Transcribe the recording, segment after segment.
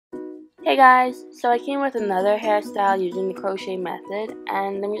Hey guys, so I came with another hairstyle using the crochet method,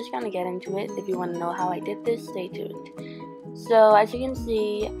 and I'm just gonna get into it. If you want to know how I did this, stay tuned. So as you can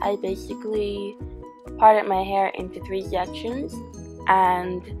see, I basically parted my hair into 3 sections,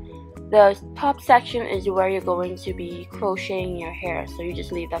 and the top section is where you're going to be crocheting your hair, so you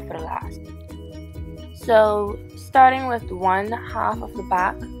just leave that for the last. So starting with one half of the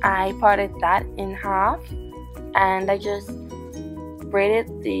back, I parted that in half, and I just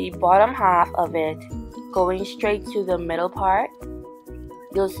braided the bottom half of it going straight to the middle part.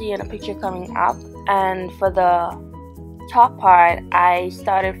 You'll see in a picture coming up, and for the top part I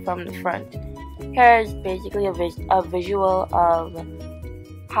started from the front. Here is basically a visual of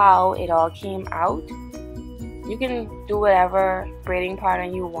how it all came out. You can do whatever braiding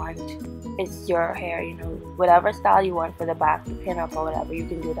pattern you want. It's your hair, you know, whatever style you want for the back, the pin up or whatever, you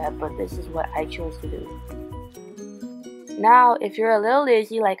can do that, but this is what I chose to do. Now, if you're a little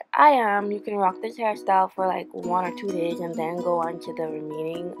lazy like I am, you can rock this hairstyle for like 1 or 2 days and then go on to the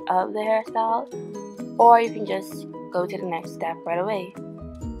remaining of the hairstyle, or you can just go to the next step right away.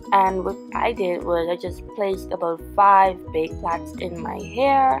 And what I did was I just placed about 5 big plaits in my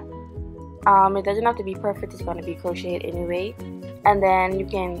hair. It doesn't have to be perfect, it's going to be crocheted anyway. And then you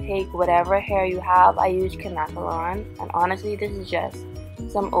can take whatever hair you have. I use Canacolon, and honestly this is just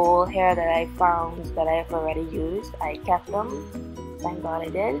some old hair that I found that I've already used. I kept them, thank God I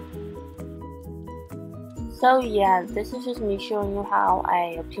did. So yeah, this is just me showing you how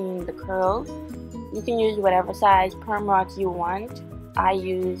I obtained the curls. You can use whatever size perm rods you want. I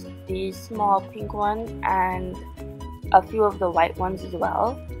used these small pink ones and a few of the white ones as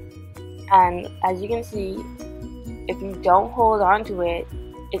well. And as you can see, if you don't hold on to it,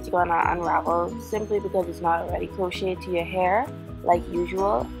 it's gonna unravel simply because it's not already crocheted to your hair like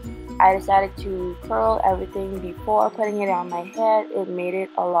usual. I decided to curl everything before putting it on my head. It made it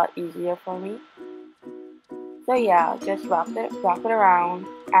a lot easier for me. So yeah, just wrap it around,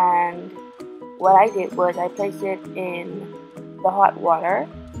 and what I did was I placed it in the hot water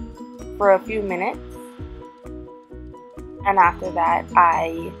for a few minutes, and after that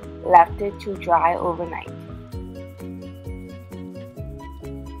I left it to dry overnight.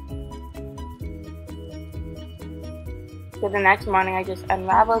 So the next morning I just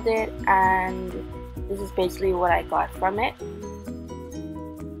unraveled it, and this is basically what I got from it.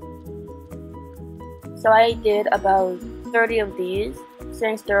 So I did about 30 of these.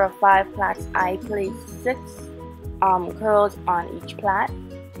 Since there are 5 plaits, I placed 6 curls on each plait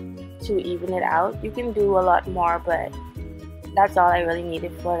to even it out. You can do a lot more, but that's all I really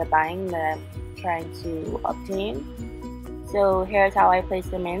needed for the bang that I'm trying to obtain. So here's how I place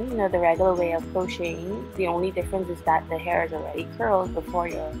them in, you know, the regular way of crocheting. The only difference is that the hair is already curled before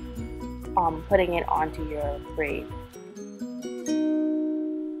you're putting it onto your braid.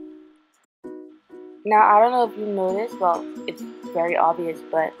 Now, I don't know if you noticed, well, it's very obvious,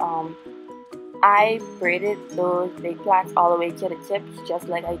 but I braided those big plaits all the way to the tips, just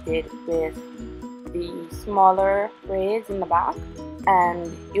like I did with the smaller braids in the back.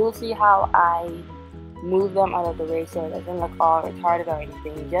 And you'll see how I move them out of the way so it doesn't look all retarded or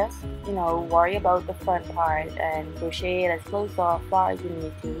anything. Just, you know, worry about the front part and crochet it as close or far as you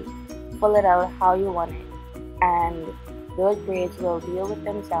need to. Pull it out how you want it, and those braids will deal with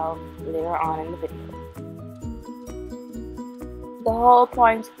themselves later on in the video. The whole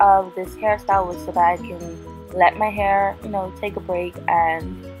point of this hairstyle was so that I can let my hair, you know, take a break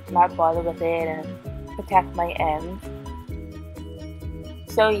and not bother with it and protect my ends.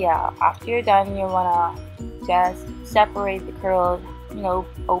 So yeah, after you're done, you wanna just separate the curls, you know,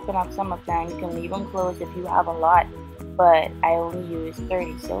 open up some of them. You can leave them closed if you have a lot, but I only used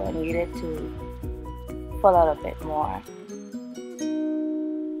 30, so I needed to pull out a bit more.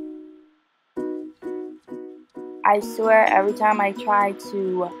 I swear every time I try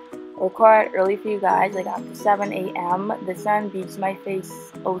to record early for you guys, like after 7 a.m., the sun beats my face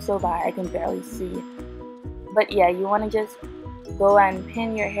oh so bad I can barely see. But yeah, you want to just go and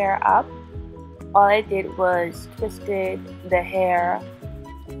pin your hair up. All I did was twisted the hair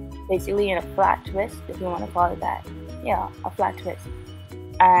basically in a flat twist, if you want to call it that. Yeah, a flat twist.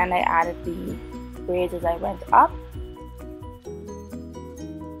 And I added the braids as I went up,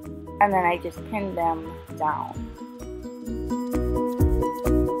 and then I just pinned them down.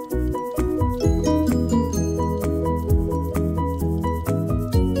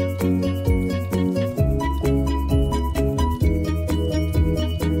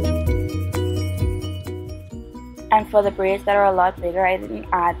 And for the braids that are a lot bigger, I didn't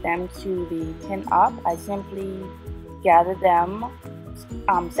add them to the pin up. I simply gathered them,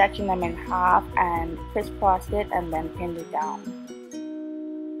 sectioned them in half and crisscrossed it and then pinned it down.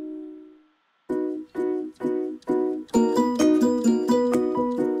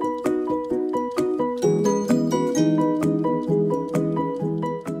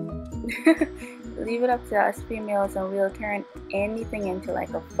 up to us females and we'll turn anything into like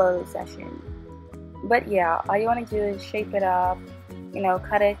a photo session. But yeah, all you want to do is shape it up, you know,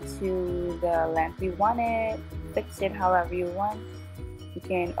 cut it to the length you want it, fix it however you want. You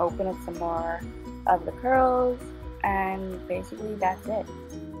can open up some more of the curls, and basically that's it.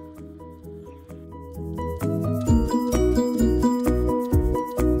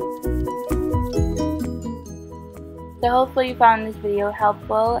 So hopefully you found this video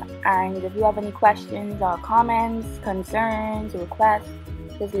helpful, and if you have any questions or comments, concerns, requests,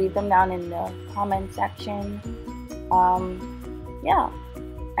 just leave them down in the comment section. Yeah,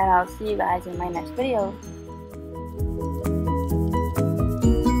 and I'll see you guys in my next video.